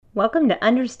Welcome to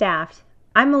Understaffed.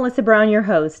 I'm Melissa Brown, your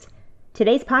host.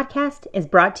 Today's podcast is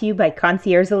brought to you by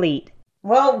Concierge Elite.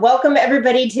 Well, welcome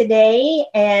everybody today,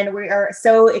 and we are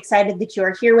so excited that you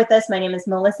are here with us. My name is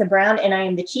Melissa Brown, and I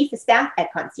am the Chief of Staff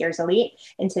at Concierge Elite.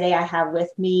 And today I have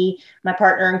with me my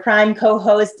partner in crime,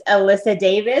 co-host Alyssa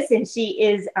Davis, and she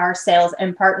is our Sales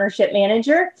and Partnership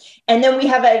Manager. And then we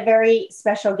have a very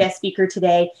special guest speaker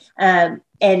today,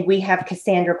 and we have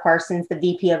Cassandra Parsons, the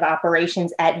VP of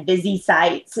Operations at Visi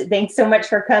Sites. Thanks so much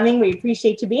for coming. We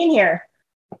appreciate you being here.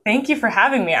 Thank you for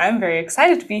having me. I'm very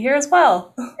excited to be here as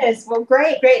well. Yes, well,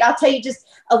 great. I'll tell you just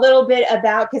a little bit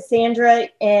about Cassandra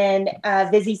and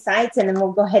Visi Sites, and then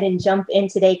we'll go ahead and jump in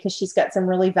today because she's got some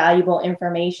really valuable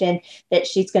information that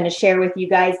she's going to share with you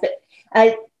guys.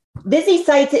 But Visi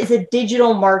Sites is a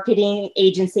digital marketing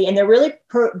agency, and they're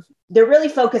really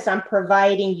focused on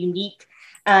providing unique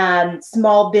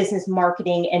small business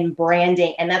marketing and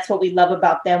branding. And that's what we love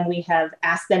about them. We have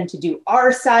asked them to do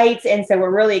our sites. And so we're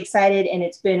really excited, and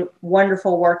it's been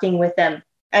wonderful working with them.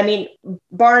 I mean,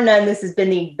 bar none, this has been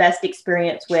the best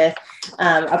experience with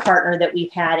a partner that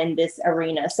we've had in this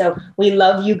arena. So we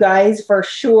love you guys for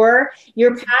sure.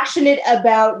 You're passionate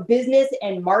about business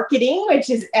and marketing, which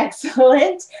is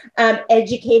excellent.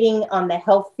 Educating on the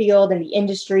health field and the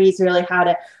industries, really how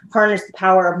to harness the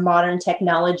power of modern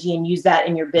technology and use that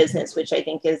in your business, which I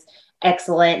think is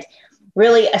excellent.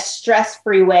 Really a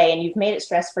stress-free way, and you've made it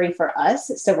stress-free for us.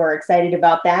 So we're excited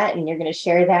about that, and you're going to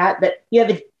share that. But you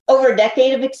have over a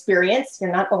decade of experience.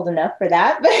 You're not old enough for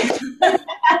that, but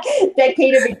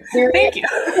decade of experience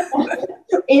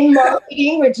in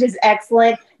marketing, which is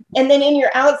excellent. And then in your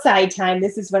outside time,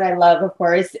 this is what I love, of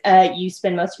course, you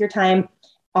spend most of your time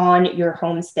on your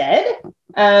homestead.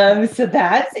 So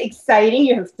that's exciting.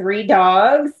 You have 3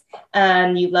 dogs.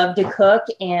 You love to cook,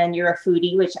 and you're a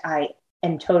foodie, which I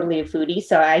am totally a foodie,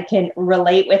 so I can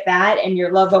relate with that, and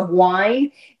your love of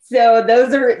wine. So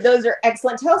those are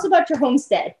excellent. Tell us about your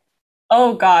homestead.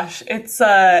 Oh gosh, it's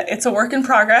a work in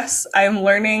progress. I'm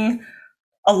learning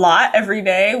a lot every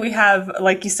day. We have,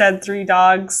 like you said, 3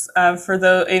 dogs.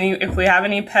 If we have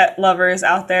any pet lovers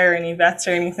out there, any vets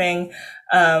or anything,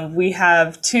 we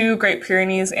have 2 Great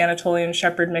Pyrenees Anatolian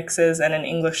Shepherd mixes and an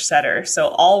English setter. So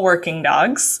all working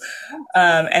dogs,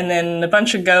 and then a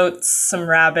bunch of goats, some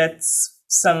rabbits,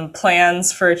 some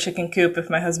plans for a chicken coop if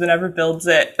my husband ever builds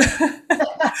it.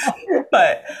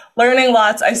 But learning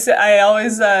lots. I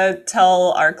always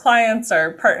tell our clients,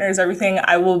 our partners, everything,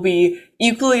 I will be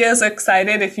equally as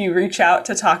excited if you reach out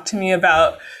to talk to me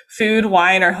about food,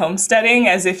 wine, or homesteading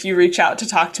as if you reach out to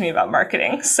talk to me about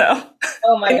marketing. So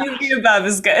oh my any of the above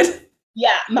is good.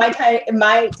 Yeah, my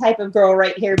type of girl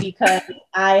right here, because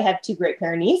I have 2 Great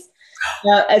Pyrenees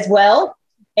as well.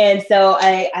 And so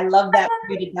I love that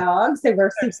breed of dog. So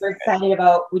we're super excited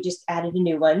about, we just added a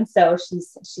new one. So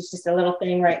she's just a little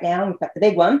thing right now. We've got the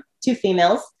big one, 2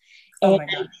 females. And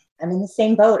I'm in the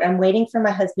same boat. I'm waiting for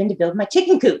my husband to build my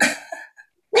chicken coop.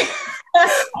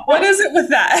 What is it with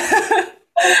that?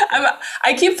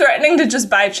 I keep threatening to just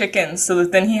buy chickens so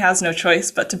that then he has no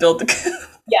choice but to build the coop.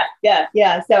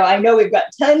 Yeah. So I know we've got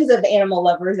tons of animal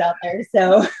lovers out there.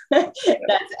 So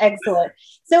that's excellent.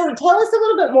 So tell us a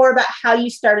little bit more about how you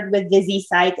started with Visi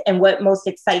Sites and what most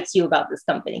excites you about this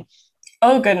company.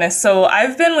 Oh, goodness. So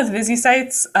I've been with Visi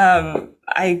Sites,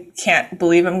 I can't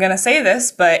believe I'm going to say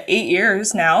this, but 8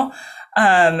 years now,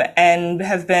 and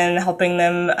have been helping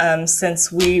them since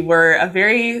we were a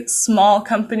very small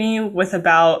company with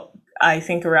about, I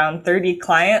think, around 30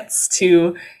 clients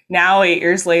to now 8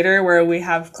 years later, where we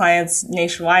have clients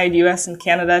nationwide, US and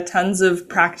Canada, tons of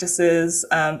practices,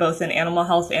 both in animal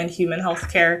health and human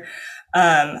health care.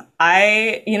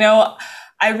 I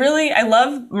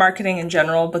love marketing in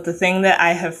general, but the thing that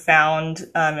I have found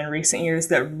in recent years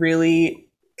that really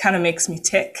kind of makes me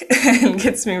tick and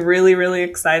gets me really, really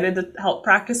excited to help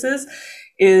practices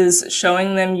is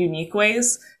showing them unique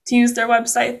ways to use their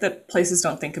website that places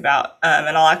don't think about.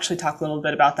 And I'll actually talk a little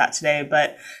bit about that today,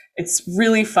 but it's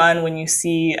really fun when you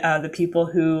see the people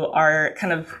who are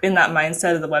kind of in that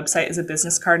mindset of the website as a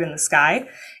business card in the sky,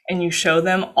 and you show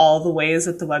them all the ways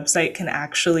that the website can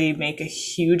actually make a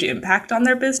huge impact on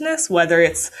their business, whether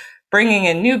it's bringing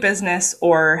in new business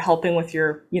or helping with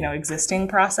your, existing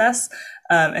process,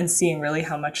 and seeing really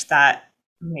how much that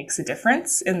makes a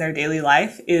difference in their daily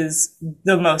life is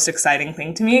the most exciting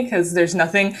thing to me, because there's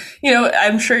nothing,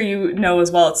 I'm sure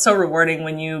as well, it's so rewarding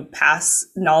when you pass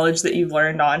knowledge that you've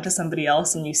learned on to somebody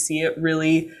else and you see it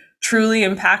really truly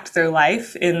impact their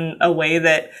life in a way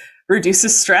that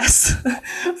reduces stress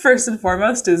first and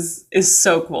foremost is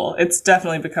so cool. It's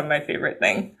definitely become my favorite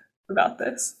thing. about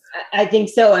this. I think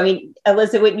so. I mean,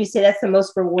 Alyssa, wouldn't you say that's the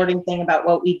most rewarding thing about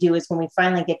what we do is when we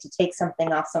finally get to take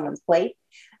something off someone's plate?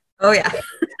 Oh, yeah.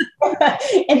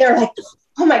 And they're like,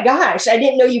 oh my gosh, I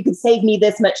didn't know you could save me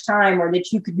this much time or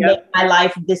that you could make my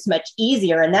life this much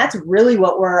easier. And that's really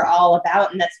what we're all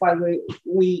about. And that's why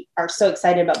we are so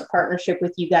excited about the partnership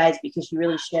with you guys, because you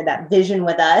really share that vision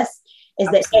with us, is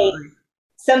that, hey,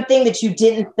 something that you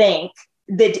didn't think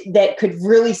that could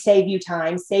really save you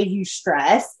time, save you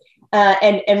stress,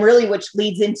 and really which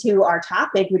leads into our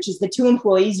topic, which is the 2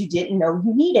 employees you didn't know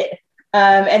you needed.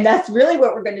 And that's really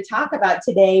what we're going to talk about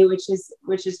today, which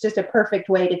is just a perfect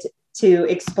way to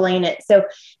explain it. So,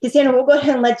 Cassandra, we'll go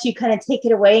ahead and let you kind of take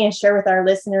it away and share with our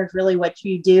listeners really what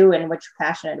you do and what you're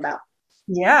passionate about.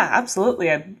 Yeah,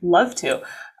 absolutely. I'd love to.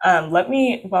 Let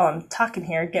me, while I'm talking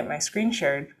here, get my screen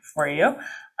shared for you.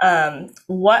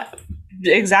 What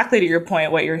exactly, to your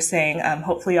point, what you're saying,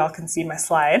 hopefully y'all can see my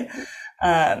slide,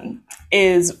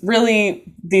 is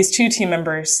really these 2 team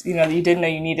members, that you didn't know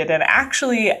you needed. And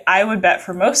actually, I would bet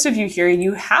for most of you here,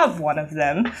 you have one of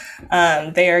them.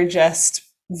 They are just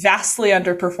vastly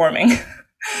underperforming.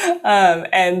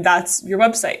 And that's your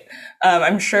website.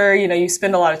 I'm sure, you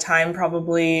spend a lot of time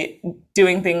probably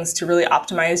doing things to really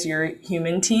optimize your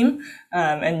human team,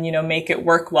 and, make it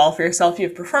work well for yourself. You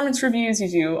have performance reviews, you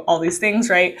do all these things,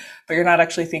 right? But you're not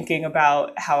actually thinking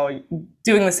about how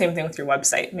doing the same thing with your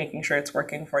website, making sure it's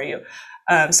working for you.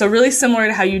 So really similar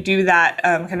to how you do that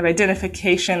kind of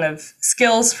identification of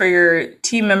skills for your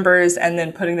team members and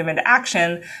then putting them into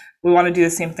action, we want to do the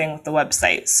same thing with the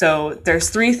website. So there's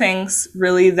 3 things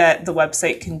really that the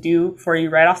website can do for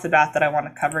you right off the bat that I want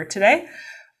to cover today.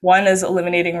 1 is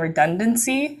eliminating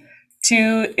redundancy.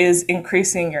 2 is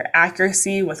increasing your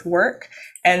accuracy with work.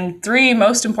 And 3,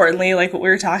 most importantly, like what we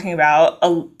were talking about,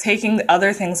 taking the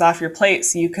other things off your plate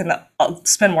so you can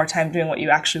spend more time doing what you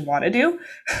actually want to do,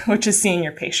 which is seeing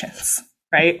your patients,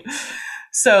 right?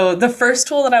 So the first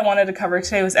tool that I wanted to cover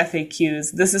today was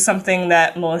FAQs. This is something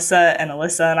that Melissa and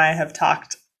Alyssa and I have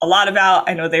talked a lot about.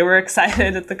 I know they were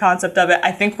excited at the concept of it.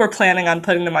 I think we're planning on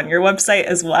putting them on your website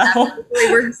as well.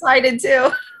 We're excited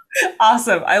too.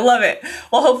 Awesome. I love it.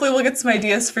 Well, hopefully we'll get some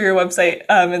ideas for your website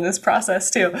in this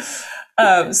process too.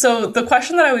 So the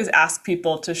question that I always ask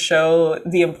people to show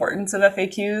the importance of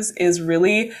FAQs is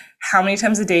really, how many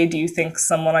times a day do you think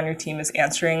someone on your team is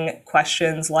answering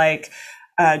questions like,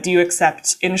 do you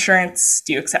accept insurance?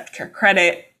 Do you accept care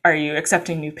credit? Are you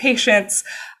accepting new patients?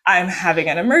 I'm having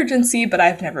an emergency, but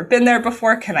I've never been there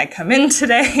before. Can I come in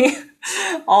today?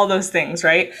 All those things,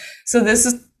 right? So this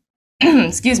is,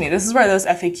 excuse me, this is where those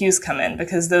FAQs come in,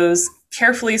 because those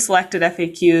carefully selected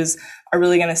FAQs are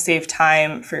really going to save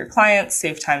time for your clients,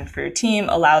 save time for your team,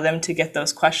 allow them to get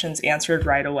those questions answered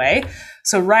right away.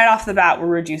 So right off the bat, we're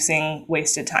reducing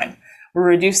wasted time. We're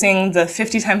reducing the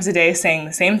 50 times a day saying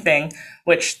the same thing,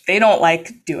 which they don't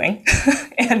like doing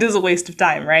and is a waste of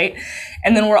time, right?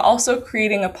 And then we're also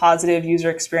creating a positive user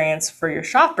experience for your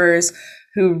shoppers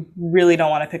who really don't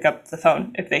want to pick up the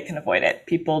phone if they can avoid it.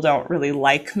 People don't really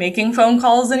like making phone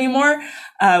calls anymore.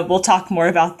 We'll talk more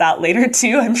about that later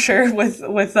too, I'm sure, with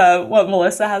what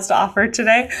Melissa has to offer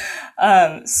today.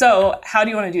 So how do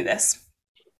you want to do this?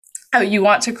 You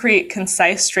want to create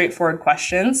concise, straightforward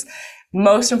questions.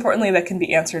 Most importantly, that can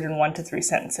be answered in 1 to 3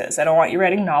 sentences. I don't want you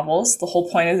writing novels. The whole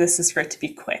point of this is for it to be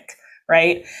quick,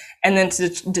 right? And then to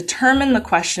determine the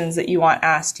questions that you want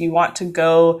asked, you want to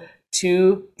go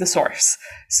to the source.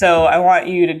 So I want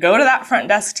you to go to that front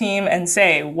desk team and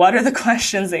say, what are the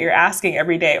questions that you're asking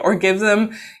every day? Or give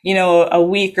them, a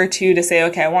week or 2 to say,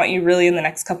 okay, I want you really in the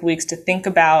next couple weeks to think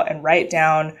about and write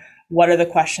down what are the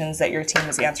questions that your team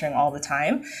is answering all the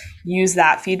time. Use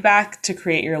that feedback to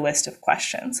create your list of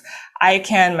questions. I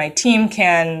can, my team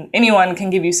can, anyone can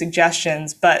give you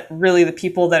suggestions, but really the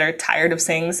people that are tired of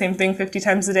saying the same thing 50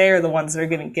 times a day are the ones that are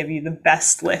going to give you the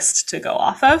best list to go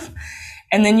off of.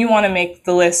 And then you want to make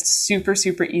the list super,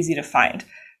 super easy to find.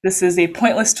 This is a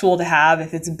pointless tool to have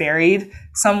if it's buried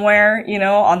somewhere,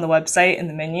 on the website in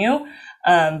the menu.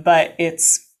 But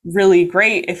it's really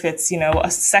great if it's,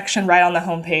 a section right on the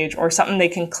homepage or something they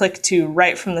can click to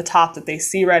right from the top that they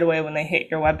see right away when they hit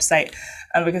your website.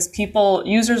 Because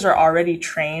users are already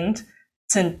trained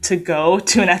to go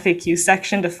to an FAQ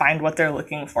section to find what they're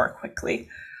looking for quickly.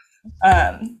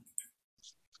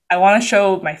 I want to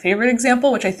show my favorite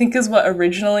example, which I think is what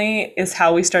originally is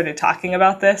how we started talking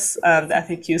about this, the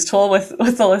FAQs tool with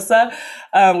Alyssa,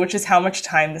 which is how much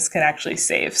time this can actually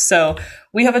save. So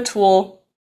we have a tool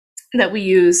that we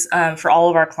use for all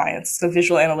of our clients, the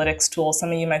visual analytics tool.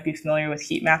 Some of you might be familiar with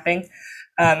heat mapping.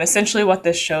 Essentially what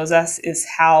this shows us is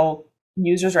how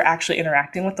users are actually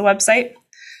interacting with the website.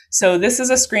 So this is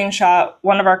a screenshot,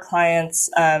 one of our clients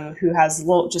who has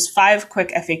just 5 quick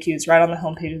FAQs right on the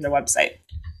homepage of their website.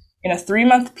 In a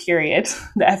 3-month period,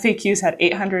 the FAQs had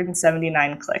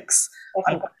 879 clicks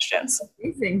on questions.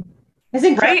 Amazing. It's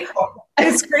incredible. Right?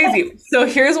 It's crazy. So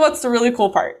here's what's the really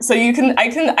cool part. So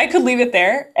I could leave it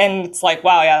there and it's like,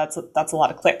 wow, yeah, that's a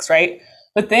lot of clicks, right?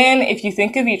 But then if you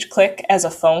think of each click as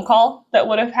a phone call that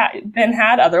would have been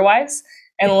had otherwise,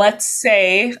 and let's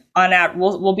say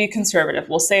we'll be conservative.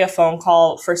 We'll say a phone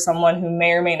call for someone who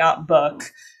may or may not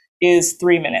book is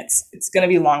 3 minutes. It's going to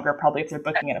be longer probably if they're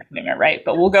booking an appointment, right?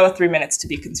 But we'll go with 3 minutes to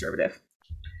be conservative.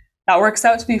 That works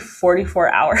out to be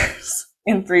 44 hours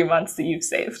in 3 months that you've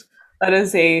saved. That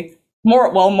is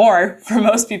more for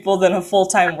most people than a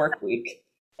full-time work week.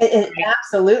 It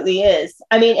absolutely is.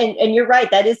 I mean, and you're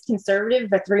right. That is conservative.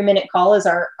 A 3-minute call is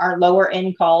our lower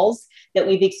end calls that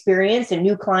we've experienced. A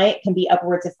new client can be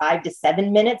upwards of 5 to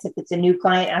 7 minutes if it's a new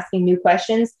client asking new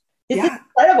questions. This is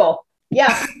incredible.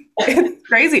 Yeah. It's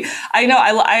crazy. I know.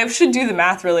 I should do the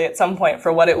math really at some point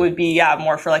for what it would be. Yeah,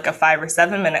 more for like a 5 or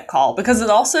 7 minute call, because it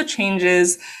also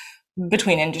changes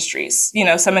between industries. You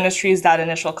know, some industries that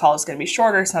initial call is going to be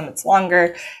shorter, some it's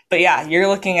longer. But yeah, you're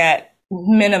looking at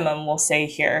minimum, we'll say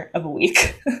here, of a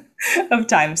week of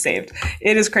time saved.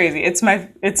 It is crazy. It's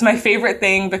my favorite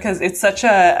thing because it's such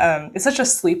a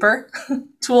sleeper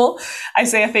tool. I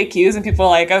say FAQs and people are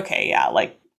like, okay, yeah,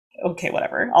 like, okay,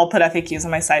 whatever. I'll put FAQs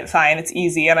on my site. Fine. It's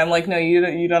easy. And I'm like, no,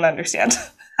 you don't understand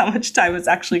how much time it's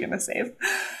actually going to save.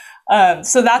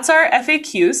 So that's our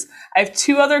FAQs. I have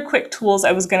 2 other quick tools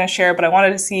I was going to share, but I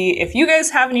wanted to see if you guys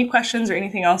have any questions or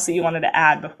anything else that you wanted to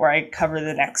add before I cover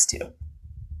the next 2.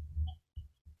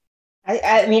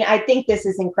 I mean, I think this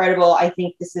is incredible. I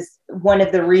think this is one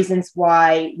of the reasons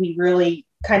why we really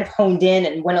kind of honed in.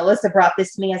 And when Alyssa brought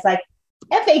this to me, I was like,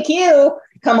 FAQ,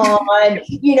 come on.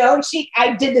 You know,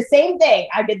 I did the same thing.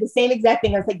 I did the same exact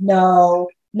thing. I was like, no,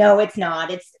 it's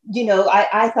not. It's, you know,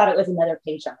 I thought it was another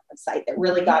page on the website that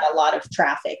really got a lot of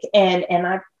traffic. And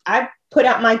I put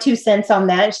out my 2 cents on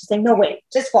that. And she's like, no, wait,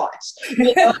 just watch.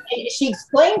 You know, she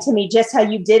explained to me just how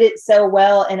you did it so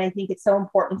well. And I think it's so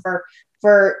important for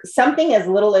something as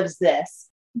little as this.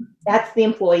 That's the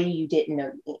employee you didn't know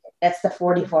you needed. That's the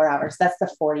 44 hours. That's the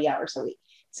 40 hours a week.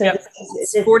 So yep.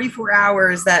 It's 44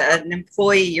 hours that an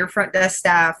employee, your front desk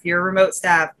staff, your remote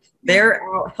staff, they're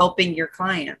out helping your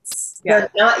clients. Yeah.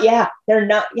 They're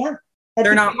not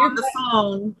on the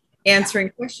phone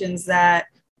answering questions that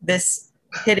this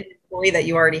hidden employee that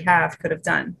you already have could have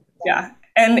done. Yeah.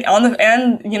 And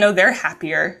you know, they're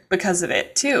happier because of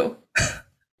it too.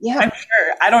 Yeah. I'm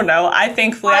sure. I don't know.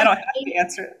 Thankfully I don't have the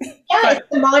answer. Yeah, it's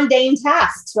the mundane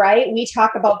tasks, right? We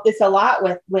talk about this a lot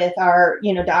with our,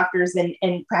 you know, doctors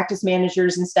and practice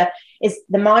managers and stuff, is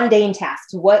the mundane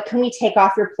tasks. What can we take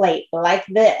off your plate like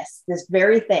this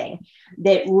very thing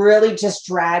that really just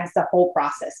drags the whole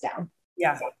process down?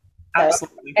 Yeah,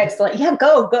 absolutely. So, excellent. Yeah,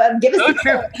 go give us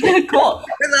true. Cool.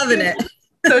 We're loving it.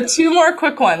 So 2 more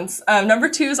quick ones. Number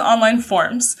 2 is online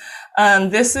forms.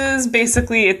 This is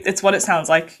basically, it's what it sounds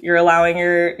like. You're allowing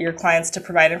your clients to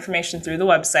provide information through the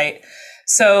website.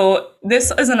 So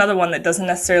this is another one that doesn't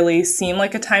necessarily seem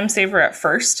like a time saver at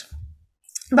first.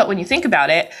 But when you think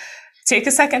about it, take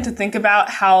a second to think about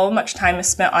how much time is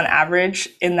spent on average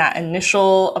in that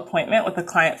initial appointment with a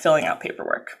client filling out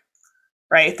paperwork,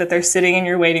 right? That they're sitting in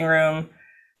your waiting room,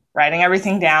 writing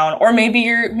everything down, or maybe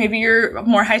you're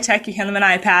more high tech, you hand them an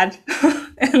iPad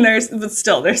and but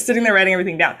still they're sitting there writing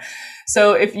everything down.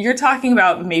 So if you're talking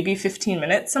about maybe 15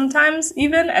 minutes sometimes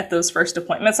even at those first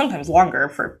appointments, sometimes longer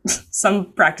for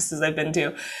some practices I've been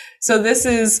to. So this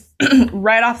is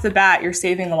right off the bat, you're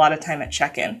saving a lot of time at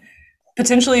check-in.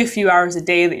 Potentially a few hours a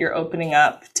day that you're opening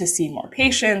up to see more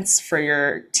patients, for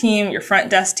your team, your front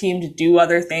desk team to do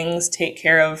other things, take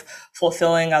care of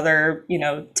fulfilling other, you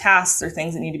know, tasks or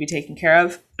things that need to be taken care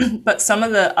of. But some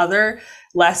of the other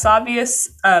less obvious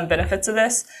benefits of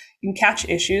this, you can catch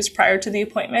issues prior to the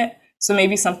appointment. So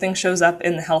maybe something shows up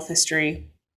in the health history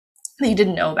that you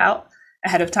didn't know about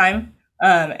ahead of time.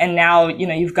 And now, you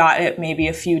know, you've got it maybe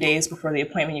a few days before the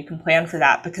appointment, you can plan for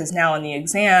that, because now in the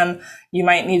exam, you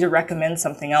might need to recommend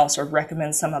something else or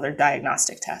recommend some other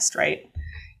diagnostic test, right?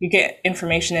 You get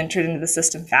information entered into the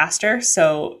system faster.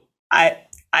 So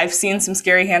I've seen some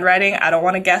scary handwriting. I don't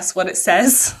want to guess what it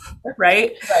says,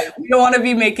 right? We don't want to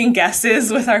be making guesses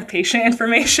with our patient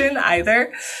information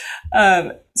either.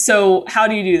 So how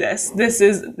do you do this? This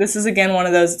is again, one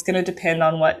of those, it's going to depend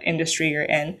on what industry you're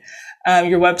in.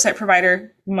 Your website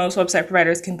provider, most website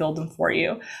providers can build them for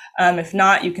you. If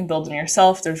not, you can build them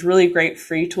yourself. There's really great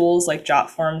free tools like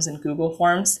JotForms and Google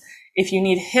Forms. If you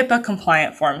need HIPAA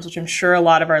compliant forms, which I'm sure a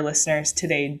lot of our listeners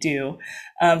today do,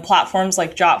 platforms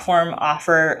like Jotform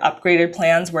offer upgraded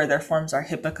plans where their forms are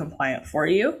HIPAA compliant for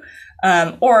you.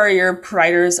 Or your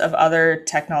providers of other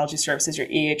technology services, your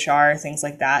EHR, things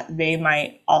like that, they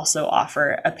might also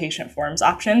offer a patient forms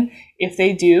option. If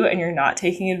they do and you're not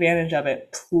taking advantage of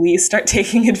it, please start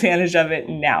taking advantage of it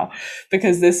now,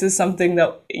 because this is something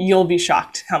that you'll be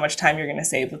shocked how much time you're going to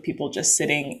save with people just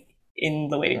sitting in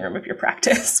the waiting room of your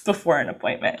practice before an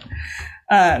appointment.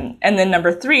 And then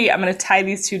number 3, I'm going to tie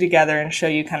these two together and show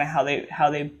you kind of how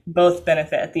they both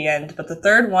benefit at the end. But the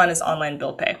third one is online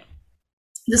bill pay.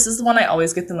 This is the one I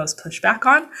always get the most pushback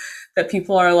on, that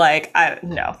people are like,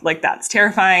 no, like that's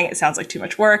terrifying. It sounds like too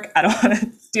much work. I don't want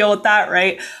to deal with that,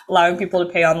 right? Allowing people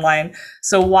to pay online.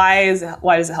 So why does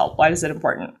it help? Why is it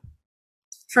important?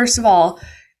 First of all,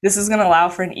 this is going to allow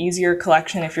for an easier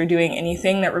collection if you're doing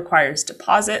anything that requires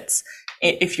deposits.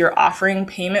 If you're offering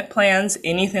payment plans,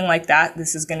 anything like that,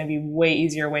 this is going to be way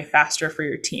easier, way faster for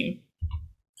your team.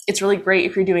 It's really great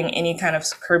if you're doing any kind of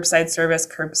curbside service,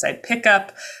 curbside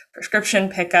pickup, prescription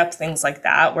pickup, things like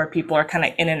that, where people are kind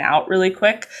of in and out really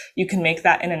quick. You can make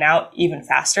that in and out even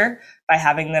faster by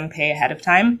having them pay ahead of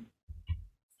time.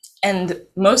 And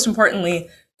most importantly,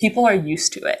 people are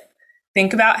used to it.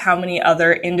 Think about how many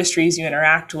other industries you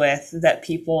interact with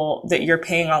that you're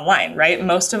paying online, right?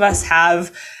 Most of us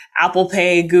have Apple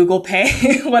Pay, Google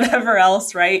Pay, whatever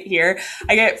else right here.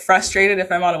 I get frustrated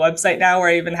if I'm on a website now where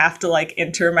I even have to like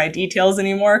enter my details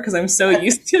anymore because I'm so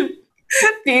used to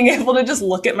being able to just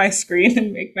look at my screen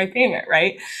and make my payment,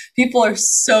 right? People are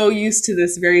so used to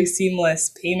this very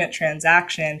seamless payment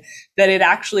transaction that it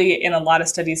actually, in a lot of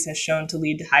studies, has shown to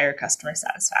lead to higher customer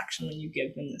satisfaction when you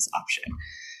give them this option.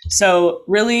 So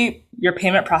really, your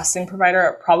payment processing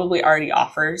provider probably already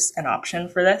offers an option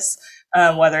for this,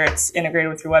 whether it's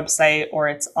integrated with your website or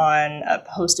it's on a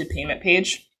hosted payment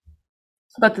page.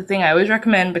 But the thing I always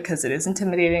recommend, because it is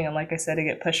intimidating, and like I said, I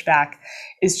get pushed back,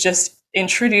 is just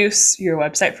introduce your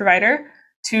website provider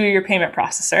to your payment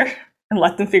processor and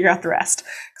let them figure out the rest,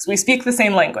 because we speak the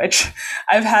same language.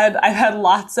 I've had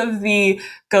lots of the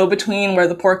go-between where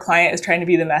the poor client is trying to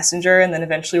be the messenger, and then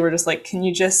eventually we're just like, can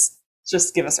you just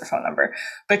give us their phone number,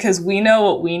 because we know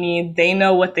what we need. They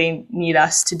know what they need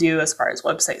us to do as far as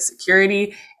website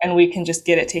security, and we can just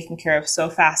get it taken care of so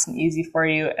fast and easy for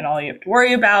you. And all you have to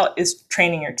worry about is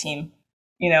training your team,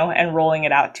 and rolling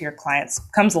it out to your clients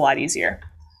becomes a lot easier.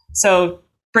 So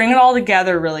bring it all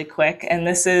together really quick. And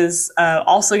this is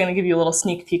also going to give you a little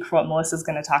sneak peek for what Melissa's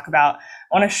going to talk about.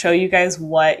 I want to show you guys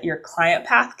what your client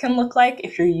path can look like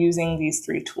if you're using these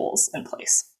 3 tools in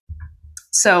place.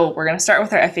 So we're going to start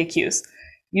with our FAQs.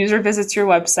 User visits your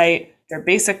website, their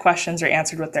basic questions are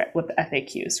answered with the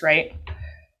FAQs, right?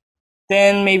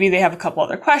 Then maybe they have a couple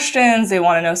other questions. They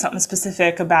want to know something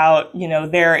specific about,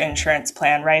 their insurance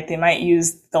plan, right? They might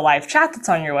use the live chat that's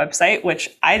on your website, which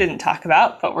I didn't talk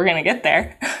about, but we're going to get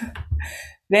there.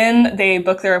 Then they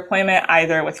book their appointment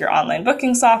either with your online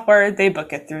booking software, they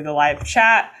book it through the live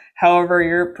chat, however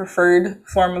your preferred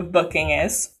form of booking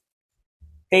is.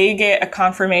 They get a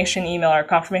confirmation email or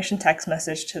confirmation text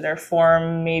message to their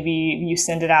form. Maybe you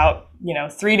send it out,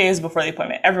 3 days before the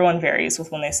appointment. Everyone varies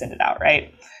with when they send it out,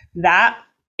 right?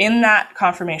 In that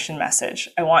confirmation message,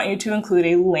 I want you to include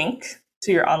a link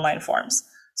to your online forms.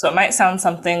 So it might sound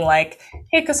something like,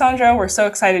 hey, Cassandra, we're so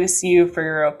excited to see you for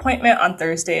your appointment on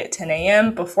Thursday at 10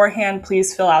 a.m. Beforehand,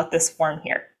 please fill out this form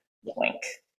here. Link,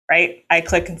 right? I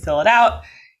click and fill it out.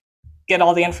 Get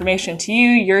all the information to you.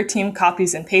 Your team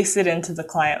copies and pastes it into the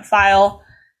client file.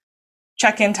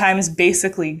 Check-in time is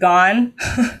basically gone,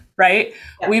 right?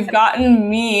 Yeah. We've gotten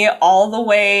me all the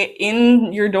way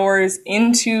in your doors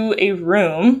into a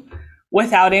room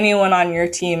without anyone on your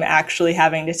team actually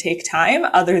having to take time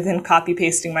other than copy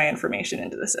pasting my information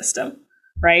into the system,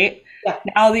 right? Yeah.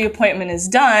 Now the appointment is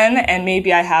done, and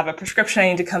maybe I have a prescription I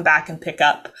need to come back and pick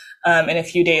up in a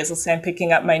few days. Let's say I'm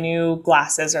picking up my new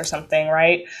glasses or something,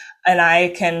 right? And I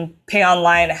can pay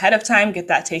online ahead of time, get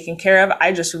that taken care of.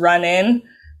 I just run in,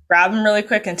 grab them really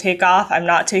quick and take off. I'm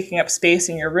not taking up space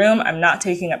in your room. I'm not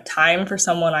taking up time for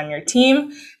someone on your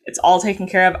team. It's all taken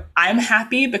care of. I'm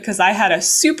happy because I had a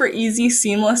super easy,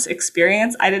 seamless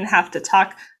experience. I didn't have to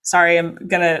talk. Sorry, I'm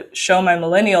going to show my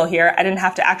millennial here. I didn't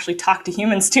have to actually talk to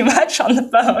humans too much on the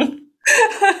phone,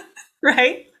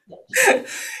 right?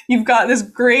 You've got this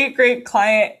great, great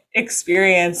client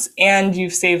experience, and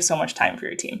you've saved so much time for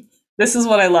your team. This is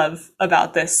what I love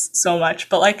about this so much.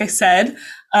 But like I said,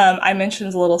 I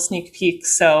mentioned a little sneak peek.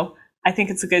 So I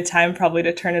think it's a good time probably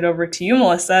to turn it over to you,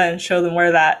 Melissa, and show them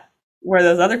where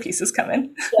those other pieces come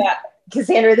in. Yeah,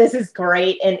 Cassandra, this is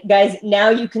great. And guys, now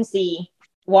you can see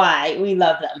why we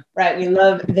love them, right? We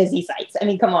love Visi Sites. I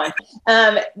mean, come on.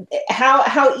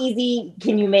 How easy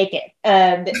can you make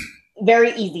it?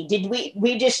 Very easy.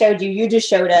 We just showed you just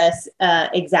showed us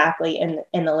exactly,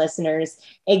 and the listeners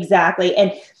exactly.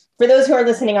 And for those who are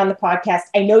listening on the podcast,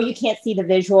 I know you can't see the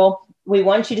visual. We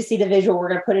want you to see the visual. We're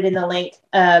going to put it in the link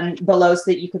below so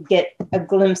that you could get a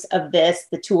glimpse of this,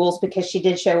 the tools, because she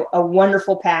did show a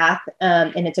wonderful path,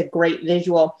 and it's a great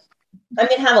visual. I'm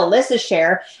going to have Alyssa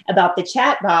share about the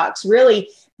chat box, really,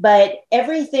 but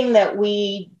everything that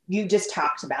you just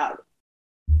talked about.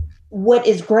 What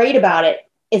is great about it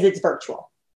is it's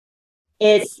virtual.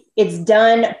 It's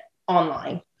done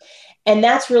online. And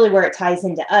that's really where it ties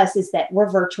into us, is that we're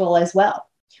virtual as well.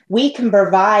 We can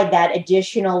provide that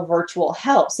additional virtual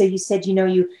help. So you said,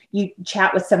 you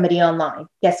chat with somebody online.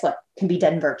 Guess what? Can be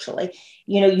done virtually.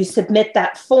 You submit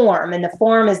that form, and the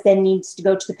form then needs to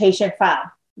go to the patient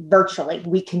file virtually.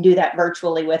 We can do that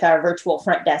virtually with our virtual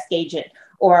front desk agent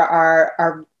or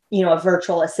our a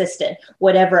virtual assistant,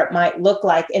 whatever it might look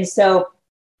like. And so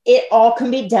it all can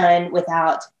be done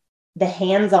without the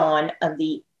hands-on of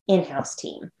the in-house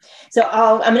team. So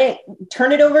I'm going to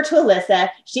turn it over to Alyssa.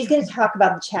 She's going to talk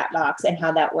about the chat box and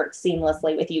how that works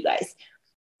seamlessly with you guys.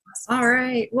 All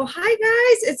right. Well, hi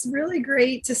guys. It's really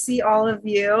great to see all of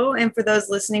you. And for those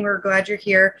listening, we're glad you're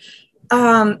here.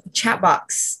 Chat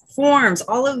box, forms,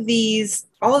 all of these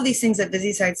things that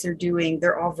Visi Sites are doing,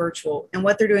 they're all virtual. And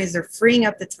what they're doing is they're freeing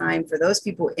up the time for those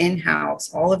people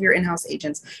in-house, all of your in-house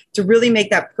agents, to really make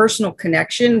that personal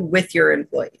connection with your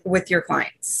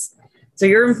clients. So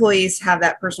your employees have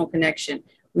that personal connection.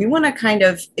 We want to kind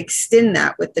of extend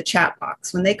that with the chat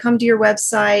box. When they come to your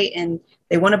website and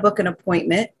they want to book an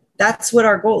appointment, that's what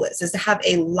our goal is to have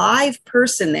a live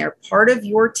person there, part of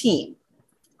your team.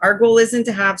 Our goal isn't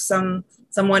to have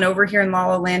someone over here in La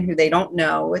La Land who they don't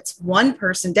know. It's one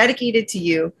person dedicated to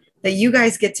you that you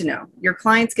guys get to know. Your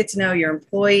clients get to know, your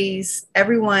employees,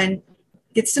 everyone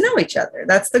gets to know each other.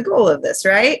 That's the goal of this,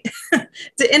 right?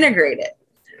 To integrate it.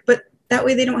 But that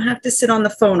way they don't have to sit on the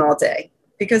phone all day,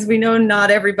 because we know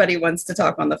not everybody wants to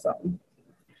talk on the phone.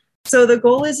 So the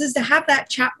goal is to have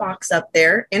that chat box up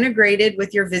there integrated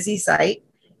with your Visi site,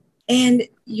 and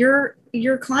your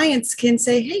clients can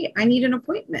say, hey, I need an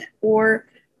appointment, or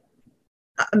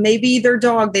maybe their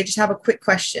dog, they just have a quick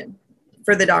question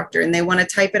for the doctor and they want to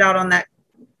type it out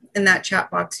in that chat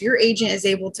box. Your agent is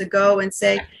able to go and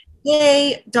say,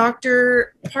 hey,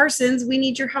 Dr. Parsons, we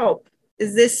need your help.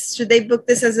 Should they book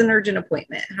this as an urgent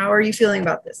appointment? How are you feeling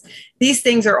about this? These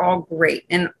things are all great.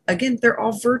 And again, they're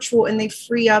all virtual, and they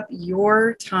free up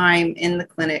your time in the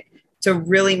clinic to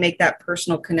really make that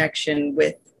personal connection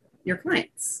with your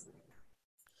clients.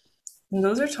 And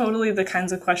those are totally the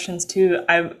kinds of questions too.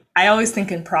 I always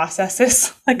think in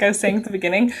processes, like I was saying at the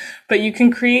beginning, but you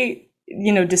can create,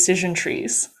 decision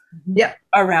trees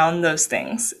around those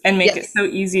things and make it so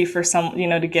easy for some,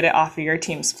 to get it off of your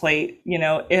team's plate.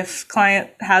 If client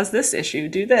has this issue,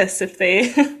 do this. If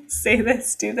they say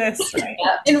this, do this. Right?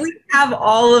 And we have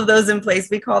all of those in place.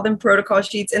 We call them protocol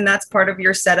sheets, and that's part of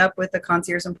your setup with the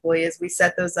concierge employees. We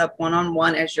set those up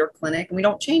one-on-one as your clinic, and we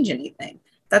don't change anything.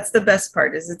 That's the best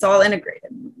part, is it's all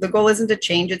integrated. The goal isn't to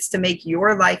change, it's to make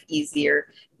your life easier.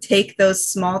 Take those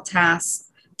small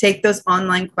tasks, take those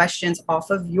online questions off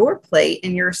of your plate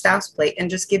and your staff's plate, and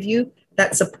just give you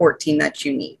that support team that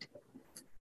you need.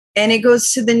 And it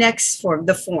goes to the next form,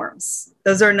 the forms.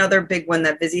 Those are another big one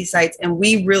that Visi Sites, and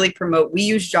we really promote. We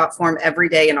use JotForm every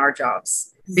day in our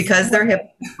jobs because they're HIPAA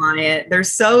compliant. They're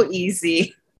so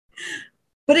easy.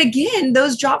 But again,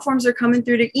 those job forms are coming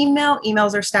through to email.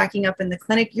 Emails are stacking up in the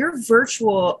clinic. Your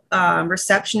virtual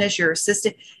receptionist, your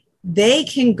assistant, they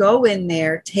can go in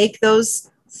there, take those,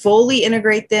 fully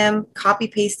integrate them, copy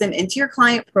paste them into your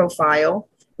client profile.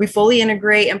 We fully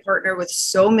integrate and partner with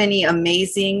so many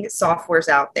amazing softwares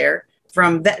out there,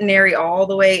 from veterinary all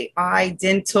the way eye,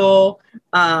 dental,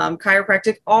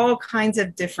 chiropractic, all kinds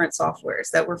of different softwares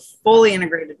that we're fully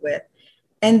integrated with.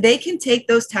 And they can take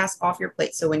those tasks off your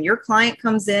plate. So when your client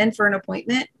comes in for an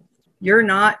appointment, you're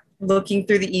not looking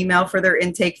through the email for their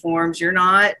intake forms. You're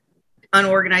not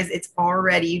unorganized. It's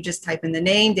already, you just type in the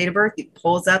name, date of birth, it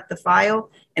pulls up the file,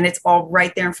 and it's all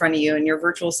right there in front of you. And your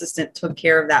virtual assistant took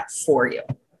care of that for you.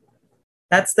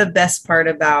 That's the best part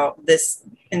about this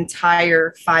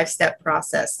entire 5-step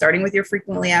process, starting with your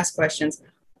frequently asked questions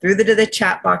through the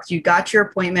chat box. You got your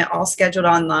appointment all scheduled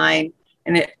online,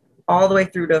 and it all the way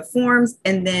through to forms,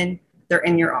 and then they're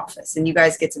in your office and you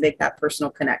guys get to make that personal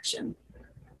connection.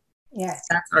 Yes.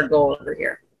 That's our goal over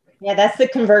here. Yeah, that's the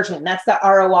conversion. That's the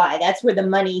ROI. That's where the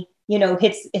money,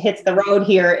 hits the road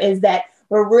here, is that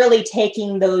we're really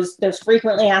taking those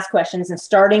frequently asked questions and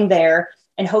starting there,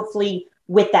 and hopefully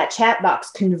with that chat box,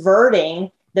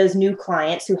 converting those new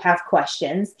clients who have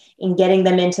questions and getting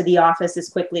them into the office as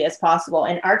quickly as possible.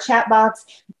 And our chat box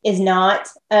is not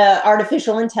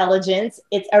artificial intelligence.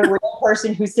 It's a real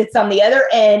person who sits on the other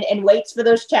end and waits for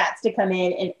those chats to come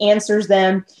in and answers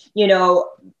them,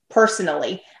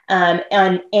 personally,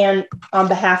 and on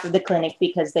behalf of the clinic,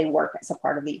 because they work as a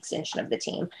part of the extension of the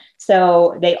team.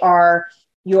 So they are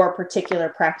your particular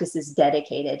practice's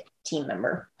dedicated team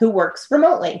member who works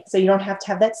remotely. So you don't have to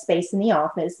have that space in the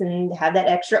office and have that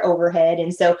extra overhead.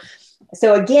 And so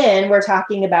again, we're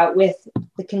talking about, with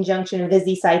the conjunction of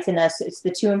Visi Sites and us, it's the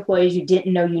 2 employees you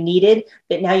didn't know you needed,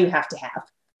 but now you have to have.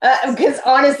 Because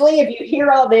honestly, if you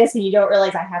hear all this and you don't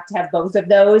realize I have to have both of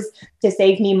those to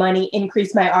save me money,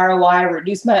 increase my ROI,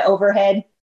 reduce my overhead,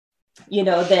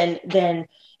 then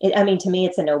to me,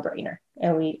 it's a no-brainer.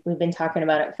 And we've been talking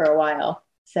about it for a while.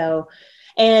 So,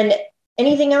 and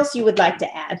anything else you would like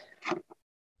to add,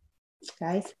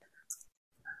 guys?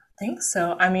 I think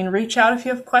so. Reach out if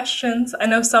you have questions. I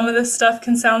know some of this stuff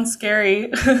can sound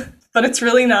scary, but it's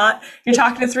really not. You're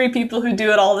talking to 3 people who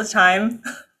do it all the time.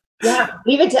 Yeah,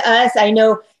 leave it to us. I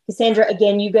know, Cassandra,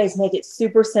 again, you guys make it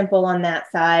super simple on that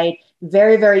side.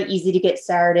 Very, very easy to get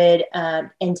started,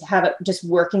 and to have it just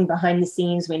working behind the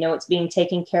scenes. We know it's being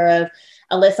taken care of.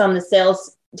 Alyssa, on the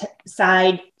sales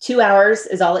side, 2 hours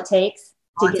is all it takes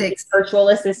to get the virtual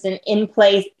assistant in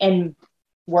place and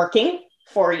working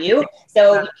for you.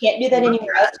 So you can't do that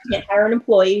anywhere else. You can't hire an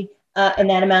employee in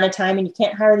that amount of time, and you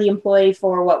can't hire the employee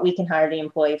for what we can hire the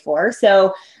employee for.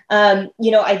 So,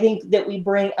 I think that we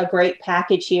bring a great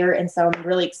package here. And so I'm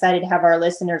really excited to have our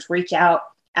listeners reach out,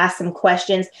 ask some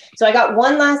questions. So I got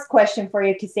one last question for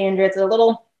you, Cassandra. It's a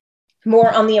little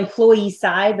more on the employee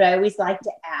side, but I always like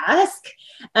to ask,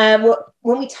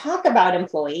 when we talk about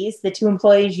employees, the 2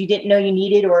 employees you didn't know you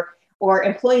needed, or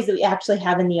employees that we actually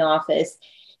have in the office,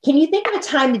 can you think of a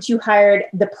time that you hired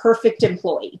the perfect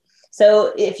employee?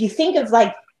 So if you think of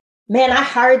like, man, I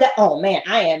hired that. Oh man,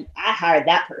 I hired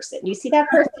that person. You see that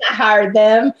person? I hired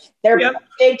them. They're perfect.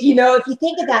 If you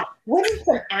think of that, what are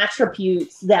some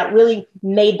attributes that really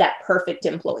made that perfect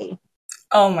employee?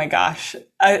 Oh my gosh.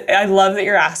 I love that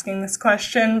you're asking this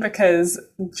question, because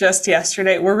just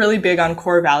yesterday, we're really big on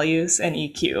core values and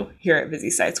EQ here at Visi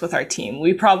Sites with our team.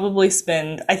 We probably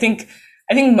spend, I think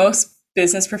most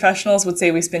business professionals would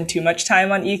say we spend too much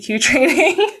time on EQ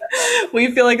training.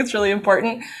 We feel like it's really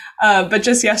important. But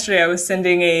just yesterday, I was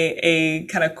sending a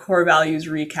kind of core values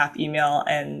recap email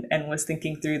and was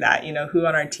thinking through that, who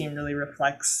on our team really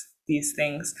reflects these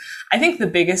things. I think the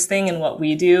biggest thing in what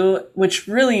we do, which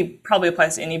really probably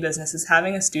applies to any business, is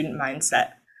having a student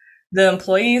mindset. The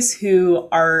employees who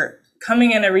are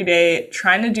coming in every day,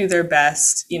 trying to do their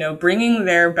best, bringing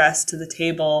their best to the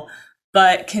table,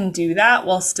 but can do that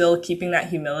while still keeping that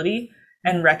humility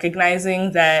and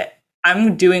recognizing that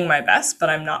I'm doing my best, but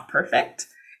I'm not perfect.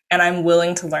 And I'm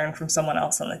willing to learn from someone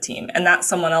else on the team. And that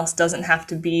someone else doesn't have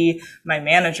to be my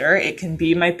manager. It can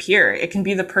be my peer. It can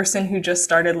be the person who just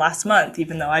started last month,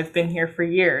 even though I've been here for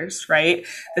years, right?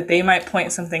 That they might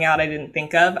point something out I didn't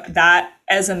think of. That,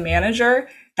 as a manager,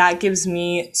 that gives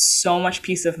me so much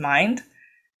peace of mind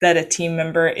that a team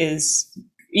member is,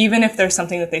 even if there's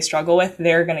something that they struggle with,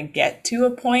 they're going to get to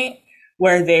a point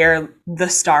where they're the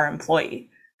star employee,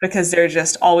 because they're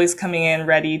just always coming in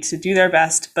ready to do their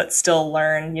best, but still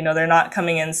learn. They're not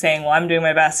coming in saying, well, I'm doing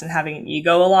my best, and having an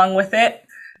ego along with it.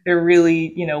 They're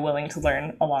really, willing to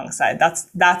learn alongside.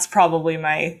 That's probably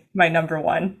my number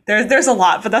one. There's a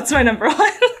lot, but that's my number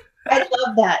one. I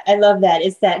love that.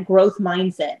 It's that growth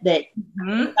mindset that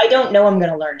I don't know, I'm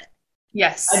going to learn it.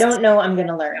 Yes. I don't know, I'm going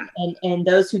to learn. And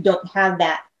those who don't have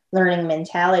that learning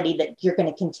mentality, that you're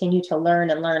going to continue to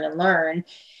learn and learn and learn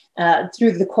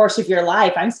through the course of your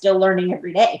life. I'm still learning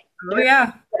every day. Oh,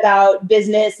 yeah. About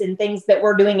business and things that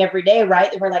we're doing every day, right?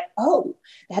 That we're like, oh,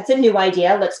 that's a new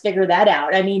idea. Let's figure that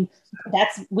out.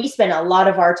 We spend a lot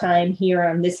of our time here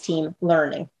on this team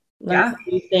learning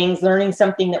new things, learning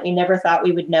something that we never thought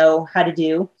we would know how to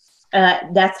do.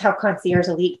 That's how Concierge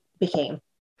Elite became.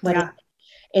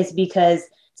 It's because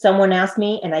someone asked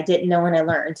me and I didn't know, and I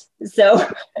learned. So,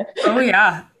 oh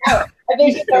yeah. I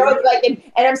think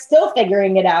and I'm still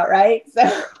figuring it out, right?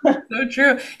 So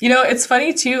true. It's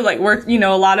funny too. Like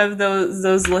a lot of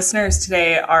those listeners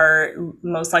today are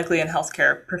most likely in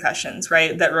healthcare professions,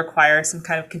 right? That require some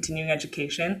kind of continuing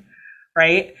education,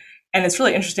 right? And it's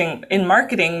really interesting. In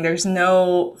marketing, there's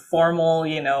no formal,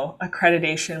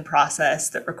 accreditation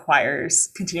process that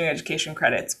requires continuing education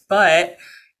credits, but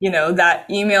that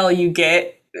email you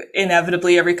get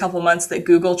inevitably every couple of months that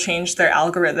Google changed their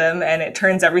algorithm and it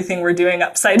turns everything we're doing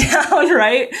upside down,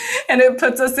 right? And it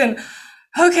puts us in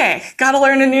okay, gotta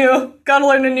learn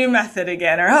a new method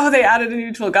again, or oh, they added a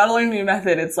new tool, gotta learn a new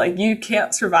method. It's like you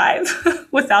can't survive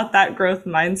without that growth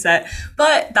mindset.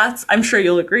 But I'm sure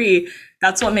you'll agree,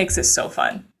 that's what makes it so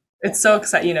fun. It's so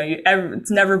exciting,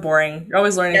 it's never boring. You're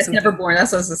always learning something. It's never boring.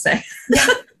 That's what I was going to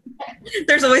say.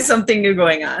 There's always something new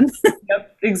going on.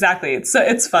 Yep, exactly.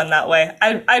 It's fun that way.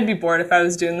 I'd be bored if I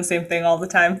was doing the same thing all the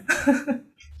time.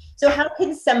 So how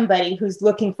can somebody who's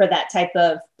looking for that type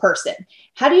of person,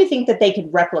 how do you think that they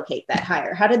could replicate that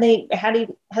hire? How do they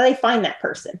find that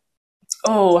person?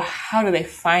 Oh, how do they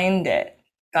find it?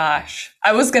 Gosh,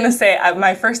 I was going to say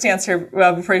my first answer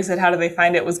before you said how do they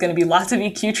find it was going to be lots of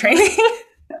EQ training.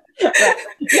 Right.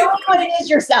 You know what it is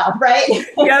yourself, right?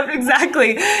 Yep,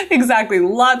 exactly.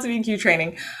 Lots of EQ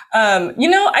training.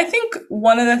 I think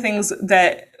one of the things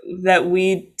that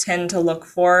we tend to look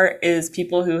for is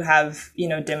people who have,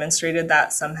 demonstrated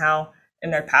that somehow in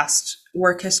their past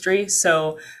work history.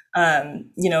 So,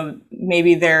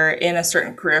 maybe they're in a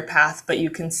certain career path, but you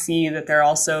can see that they're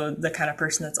also the kind of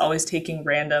person that's always taking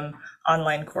random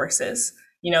online courses.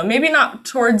 Maybe not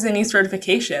towards any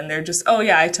certification. They're just, oh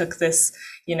yeah, I took this,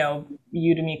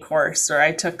 Udemy course, or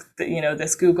I took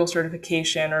this Google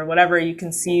certification or whatever. You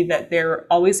can see that they're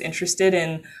always interested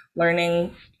in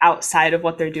learning outside of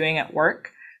what they're doing at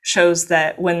work. Shows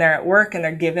that when they're at work and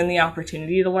they're given the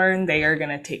opportunity to learn, they are going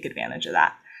to take advantage of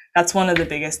that. That's one of the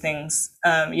biggest things,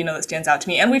 that stands out to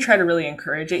me. And we try to really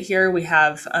encourage it here. We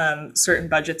have certain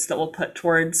budgets that we'll put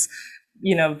towards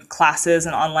classes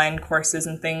and online courses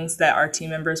and things that our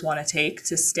team members want to take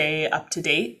to stay up to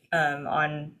date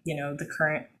on, the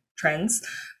current trends.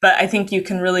 But I think you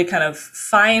can really kind of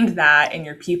find that in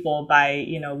your people by,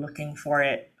 looking for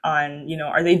it on,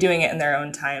 are they doing it in their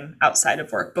own time outside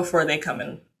of work before they come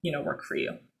and, work for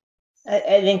you? I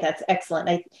think that's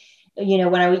excellent.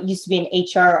 When I used to be in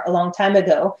HR a long time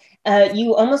ago,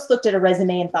 you almost looked at a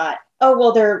resume and thought, oh,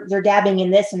 well, they're dabbing in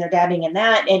this and they're dabbing in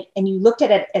that. And you looked at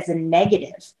it as a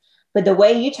negative. But the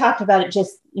way you talked about it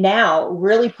just now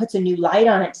really puts a new light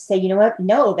on it to say, you know what?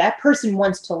 No, that person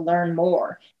wants to learn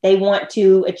more. They want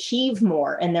to achieve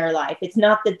more in their life. It's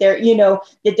not that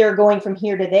they're going from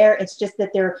here to there. It's just that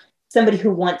they're somebody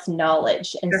who wants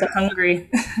knowledge. And they're hungry.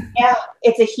 Yeah,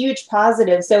 it's a huge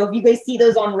positive. So if you guys see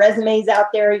those on resumes out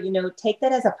there, take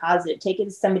that as a positive. Take it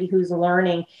as somebody who's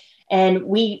learning. And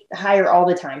we hire all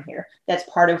the time here. That's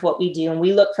part of what we do. And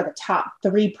we look for the top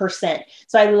 3%.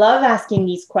 So I love asking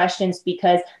these questions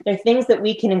because they're things that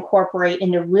we can incorporate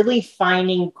into really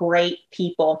finding great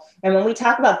people. And when we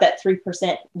talk about that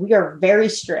 3%, we are very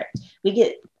strict. We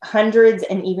get hundreds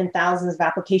and even thousands of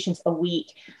applications a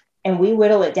week. And we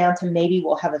whittle it down to maybe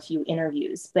we'll have a few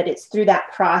interviews. But it's through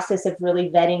that process of really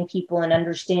vetting people and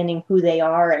understanding who they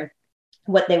are and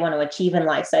what they want to achieve in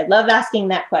life. So I love asking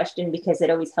that question because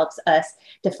it always helps us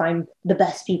to find the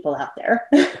best people out there.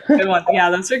 Good one.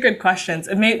 Yeah, those are good questions.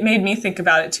 It made me think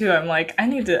about it too. I'm like, I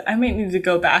might need to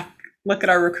go back, look at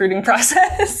our recruiting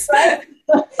process. Right.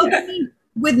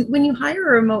 When you hire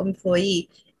a remote employee,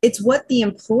 it's what the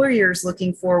employer is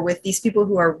looking for with these people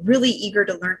who are really eager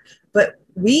to learn. But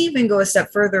we even go a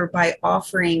step further by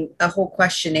offering a whole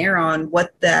questionnaire on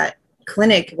what that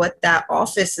clinic, what that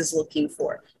office is looking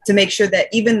for, to make sure that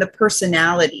even the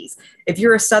personalities, if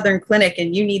you're a Southern clinic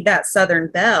and you need that Southern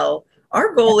belle,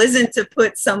 our goal isn't to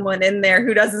put someone in there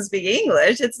who doesn't speak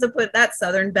English. It's to put that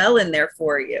Southern belle in there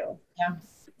for you.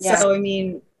 Yeah. So, I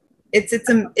mean,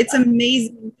 it's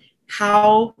amazing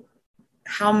how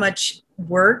much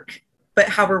work, but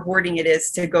how rewarding it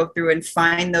is to go through and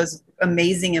find those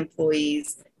amazing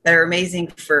employees that are amazing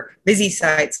for Busy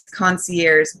Sites,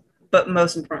 concierge, but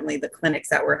most importantly, the clinics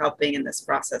that we're helping in this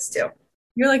process too.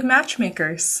 You're like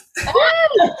matchmakers.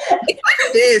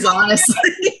 It is, honestly.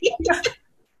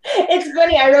 It's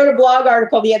funny. I wrote a blog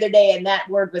article the other day and that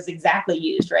word was exactly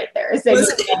used right there. So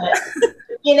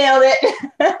you nailed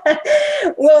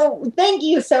it. Well, thank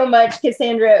you so much,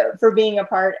 Cassandra, for being a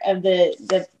part of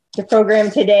the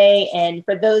program today. And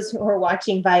for those who are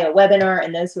watching via webinar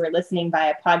and those who are listening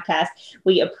via podcast,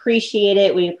 we appreciate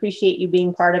it. We appreciate you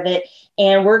being part of it.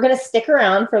 And we're going to stick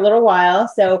around for a little while.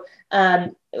 So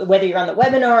whether you're on the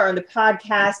webinar or on the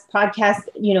podcast,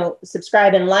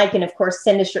 subscribe and like, and of course,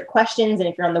 send us your questions. And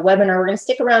if you're on the webinar, we're going to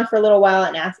stick around for a little while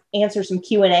and answer some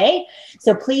Q&A.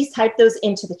 So please type those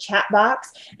into the chat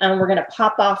box. We're going to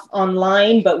pop off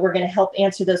online, but we're going to help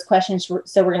answer those questions.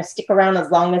 So we're going to stick around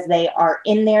as long as they are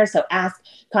in there. So ask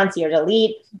Concierge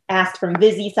Elite, ask from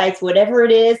Busy Sites, whatever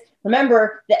it is.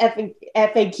 Remember, the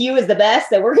FAQ is the best,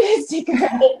 so we're going to stick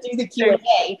around and do the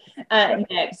Q&A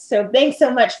next. So thanks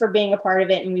so much for being a part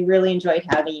of it, and we really enjoyed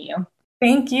having you.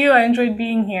 Thank you. I enjoyed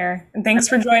being here. And thanks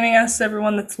for joining us,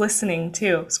 everyone that's listening,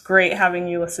 too. It's great having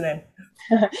you listen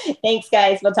in. Thanks,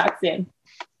 guys. We'll talk soon.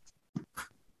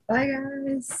 Bye,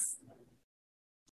 guys.